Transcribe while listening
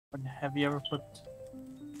And have you ever put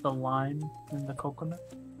the lime in the coconut?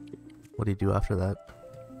 What do you do after that?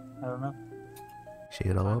 I don't know. Shake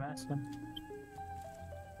it all I'm up? asking.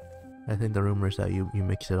 I think the rumor is that you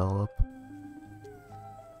mix it all up.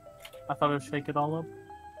 I thought it would shake it all up.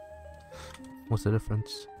 What's the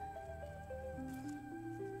difference?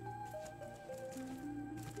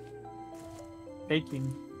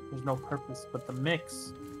 Baking, there's no purpose, but the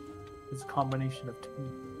mix is a combination of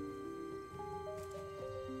two.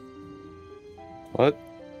 What?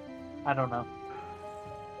 I don't know.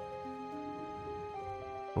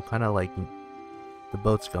 Well, kind of like the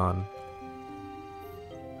boat's gone.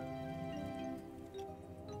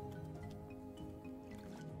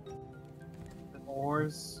 The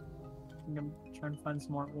oars. I'm gonna try and find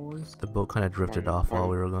some more oars. The boat kind of drifted off while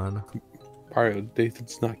we were gone. Mario,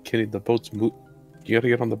 Nathan's not kidding. The boat's You gotta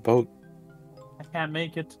get on the boat. I can't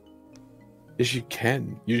make it. Yes, you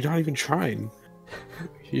can. You're not even trying.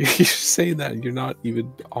 You're saying that and you're not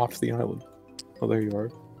even off the island. Oh, there you are.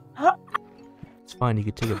 It's fine, you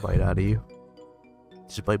could take a bite out of you.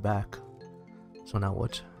 Just bite back. So now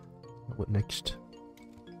what? What next?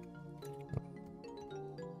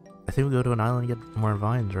 I think we go to an island and get more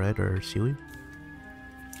vines, right? Or seaweed?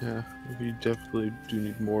 Yeah, we definitely do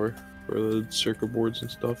need more for the circuit boards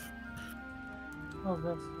and stuff. Oh,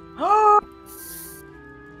 this.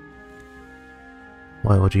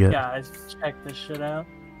 Why, what'd you get? Guys, check this shit out.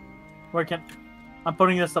 I'm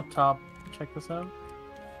putting this up top. Check this out.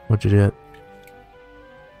 What'd you get?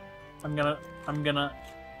 I'm gonna.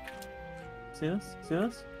 See this? See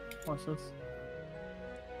this? Watch this.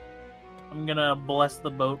 I'm gonna bless the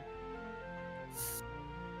boat.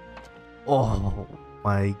 Oh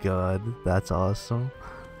my god, that's awesome.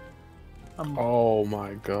 Oh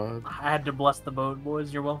my god. I had to bless the boat,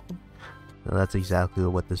 boys. You're welcome. That's exactly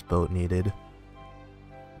what this boat needed.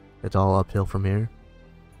 It's all uphill from here.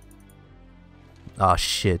 Oh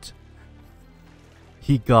shit.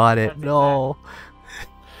 He got it. No.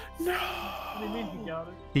 No. What do you mean he got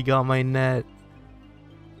it? He got my net.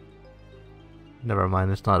 Never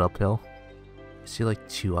mind, it's not uphill. I see like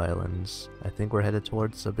 2 islands. I think we're headed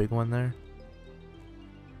towards the big one there.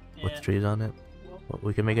 With trees on it. Well,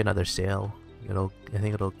 we can make another sail. I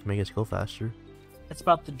think it'll make us go faster. It's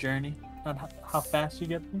about the journey, not how fast you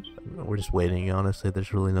get there. We're just waiting, honestly.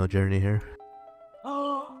 There's really no journey here.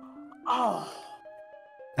 Oh.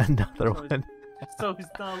 Another one. So he's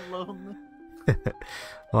not lonely.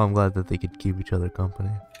 Well, I'm glad that they could keep each other company.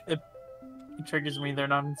 It triggers me they're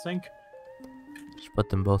not in sync. Just put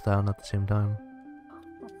them both down at the same time.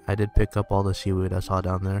 I did pick up all the seaweed I saw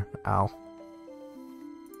down there. Ow.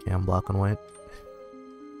 Okay, I'm black and white.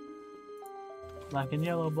 Black and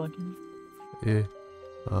yellow, black and Yeah.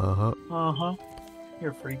 Uh-huh. Uh-huh.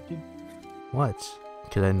 You're a freak, dude. What?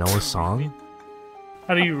 Could I know a song?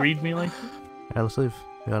 How do you read me like that? Alright, let's leave.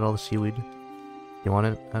 We got all the seaweed. You want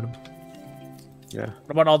it, Adam? Yeah.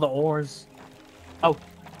 What about all the oars? Oh.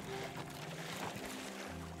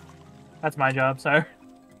 That's my job, sir.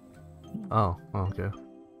 Oh, okay.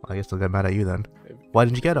 Well, I guess they'll get mad at you then. Why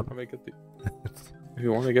didn't you get them? If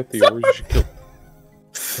you want to get the oars, you should kill.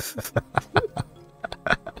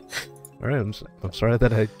 Alright, I'm sorry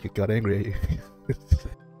that I got angry at you.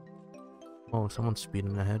 Oh, someone's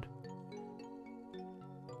speeding ahead.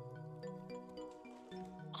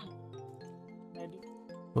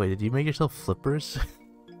 Wait, did you make yourself flippers?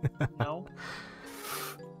 No.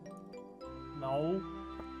 No.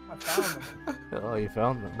 I found them. Oh, you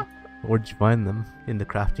found them. Where'd you find them? In the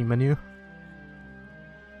crafting menu?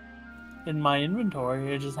 In my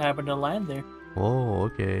inventory, it just happened to land there. Oh,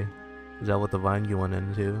 okay. Is that what the vine you went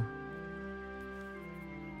into?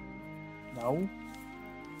 No.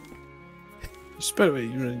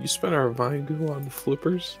 You spent our vine goo on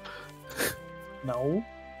flippers? No.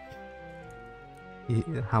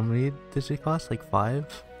 How many does it cost? Like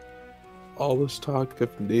 5? All this talk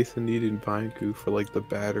of Nathan needing vine goo for like the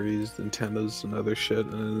batteries, the antennas, and other shit,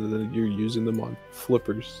 and then you're using them on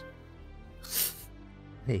flippers.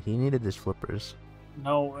 Hey, he needed his flippers.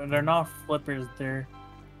 No, they're not flippers. They're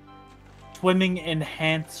swimming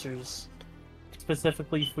enhancers,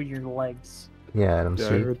 specifically for your legs. Yeah, Adam.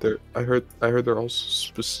 Yeah, I heard they're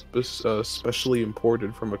also specially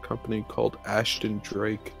imported from a company called Ashton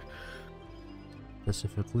Drake.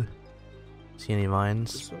 Specifically. See any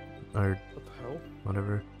vines? Or What the hell?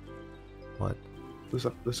 whatever. What?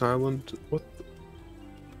 This island? What?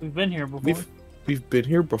 We've been here before. We've been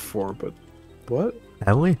here before, but what?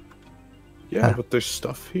 Have we? Yeah, but there's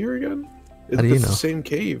stuff here again. How do you It's know? the same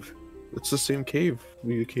cave. It's the same cave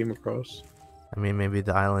we came across. I mean, maybe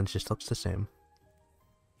the island just looks the same.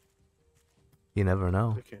 You never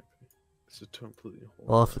know. It can't be. It's a completely whole.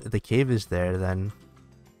 Well, if the cave is there, then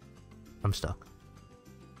I'm stuck.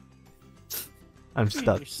 I'm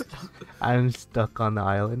stuck. You're stuck I'm stuck on the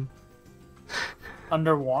island.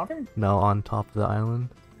 underwater? No, on top of the island.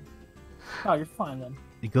 Oh, you're fine then.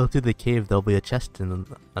 You go through the cave, there'll be a chest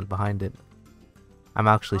behind it. I'm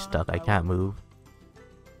actually Fine, stuck. I I can't will. move.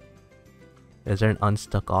 Is there an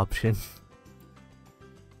unstuck option?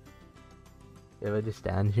 If I just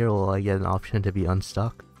stand here, will I get an option to be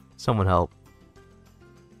unstuck? Someone help.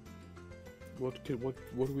 What do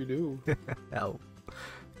we do? Help.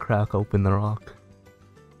 Crack open the rock.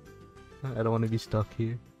 I don't want to be stuck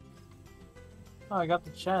here. Oh, I got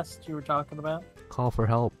the chest you were talking about. Call for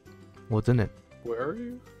help. What's in it? Where are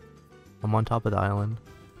you? I'm on top of the island.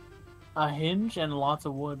 A hinge and lots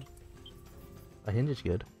of wood. A hinge is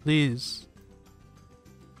good. Please.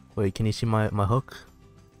 Wait, can you see my hook?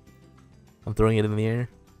 I'm throwing it in the air.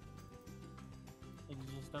 You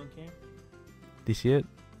just don't care? Do you see it?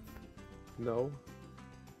 No.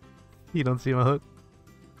 You don't see my hook?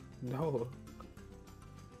 No.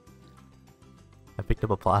 I picked up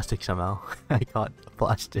a plastic somehow. I caught a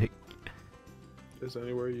plastic. Is there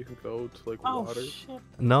anywhere you can go to like Oh, water? shit.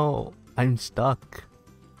 No, I'm stuck.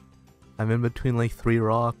 I'm in between like 3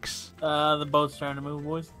 rocks. The boat's starting to move,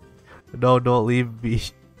 boys. No, don't leave me.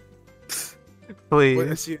 Wait, I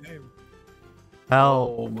Please. see your name.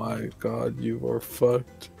 Help. Oh my god, you are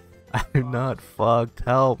fucked. I'm not fucked.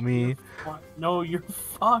 Help me. No, you're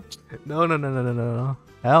fucked. No, no, no, no, no, no, no.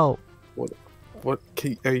 Help. What?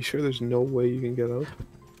 Are you sure there's no way you can get out?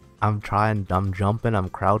 I'm trying. I'm jumping. I'm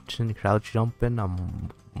crouching. Crouch jumping. I'm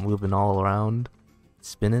moving all around.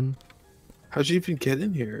 Spinning. How'd you even get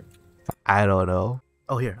in here? I don't know.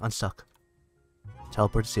 Oh, here. Unstuck.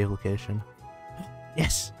 Teleport to safe location.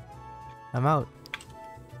 Yes. I'm out.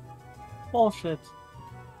 Bullshit.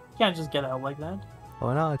 You can't just get out like that.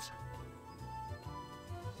 Why not?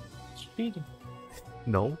 It's cheating.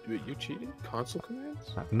 No. Wait, you cheated? Console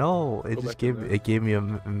commands? No. It Go just back in gave there. it gave me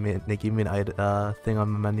an thing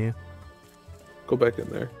on the menu. Go back in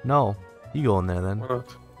there. No. You go in there then. Why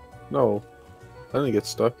not? No. I didn't get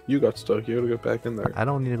stuck. You got stuck. You gotta get back in there. I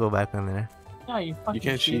don't need to go back in there. Yeah, you fucking You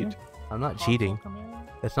can't cheater. cheat. I'm not Console cheating. command?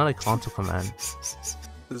 It's not a console command. This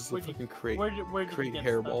is the Where'd you- fucking crate. Where'd you Crate get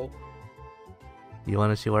hairball. You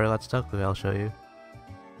want to see where I got stuck? Okay, I'll show you.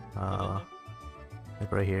 stuck?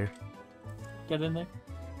 Like right here. Get in there.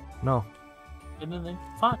 No. Get in there.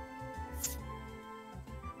 Fine.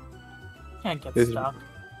 Can't get Is it- stuck.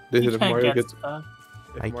 Is You it if can't Mario get gets stuck.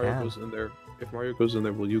 if I Mario can. goes in there? If Mario goes in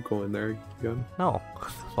there, will you go in there again? No. What the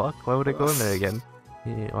fuck? Why would I go in there again?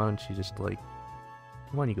 Yeah, why don't you just like...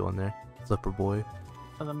 Why don't you go in there? Flipper boy.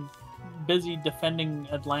 Because I'm busy defending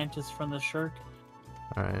Atlantis from the Shirk.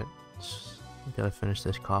 Alright. Gotta finish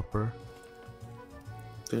this copper.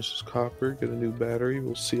 Finish this copper, get a new battery,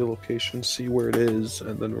 we'll see a location, see where it is,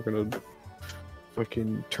 and then we're gonna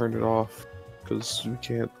fucking turn it off. Because we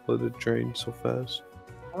can't let it drain so fast.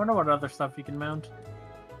 I wonder what other stuff you can mount.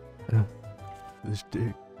 This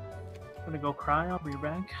dude. I'm gonna go cry, I'll be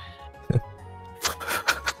back.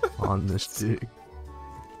 On this dude.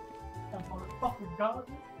 Oh my fucking god.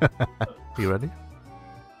 You ready?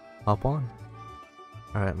 Hop on.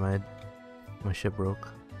 Alright, my ship broke.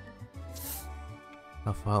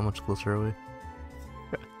 How much closer are we?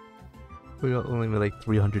 We got only like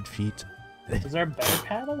 300 feet. Is there a better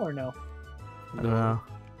paddle or no? I don't know.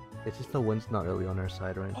 It's just the wind's not really on our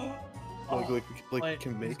side right now. Like Wait,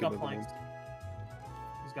 can who's make got another planks? one.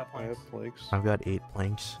 Who's got I planks? have planks. I've got 8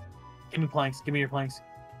 planks. Give me planks. Give me your planks.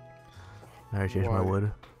 Alright, here's my Why?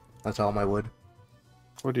 wood. That's all my wood.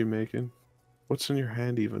 What are you making? What's in your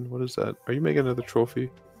hand even? What is that? Are you making another trophy?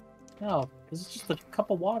 No, this is just a cup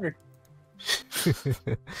of water.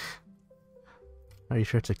 Are you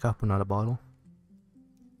sure it's a cup and not a bottle?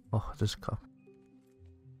 Oh, just a cup.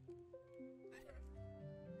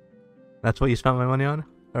 That's what you spent my money on?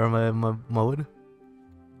 Or my wood?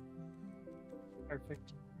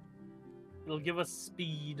 Perfect. It'll give us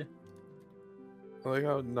speed. I like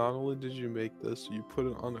how not only did you make this, you put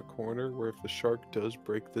it on a corner where if the shark does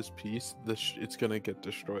break this piece, it's gonna get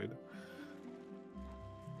destroyed.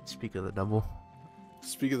 Speak of the devil.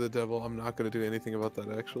 Speak of the devil, I'm not gonna do anything about that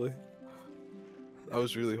actually. I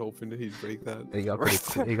was really hoping that he'd break that.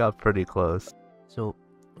 It got pretty close. So,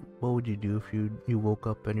 what would you do if you woke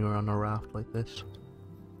up and you were on a raft like this?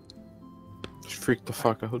 Just freak the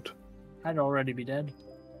fuck out. I'd already be dead.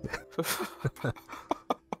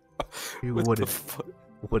 You What the wouldn't fuck?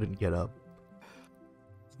 wouldn't get up.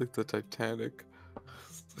 It's like the Titanic.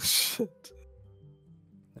 Shit.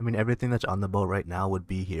 I mean, everything that's on the boat right now would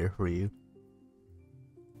be here for you.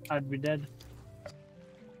 I'd be dead.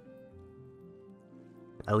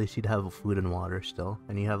 At least you'd have food and water still,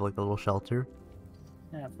 and you have like a little shelter.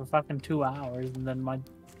 Yeah, for fucking 2 hours, and then my...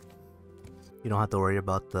 You don't have to worry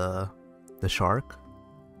about the shark,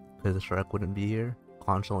 because the shark wouldn't be here,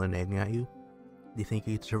 constantly nagging at you. Do you think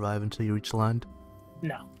you could survive until you reach land?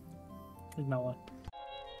 No. There's no way.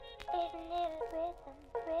 There's a little rhythm,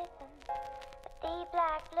 rhythm, a deep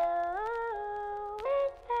black blue.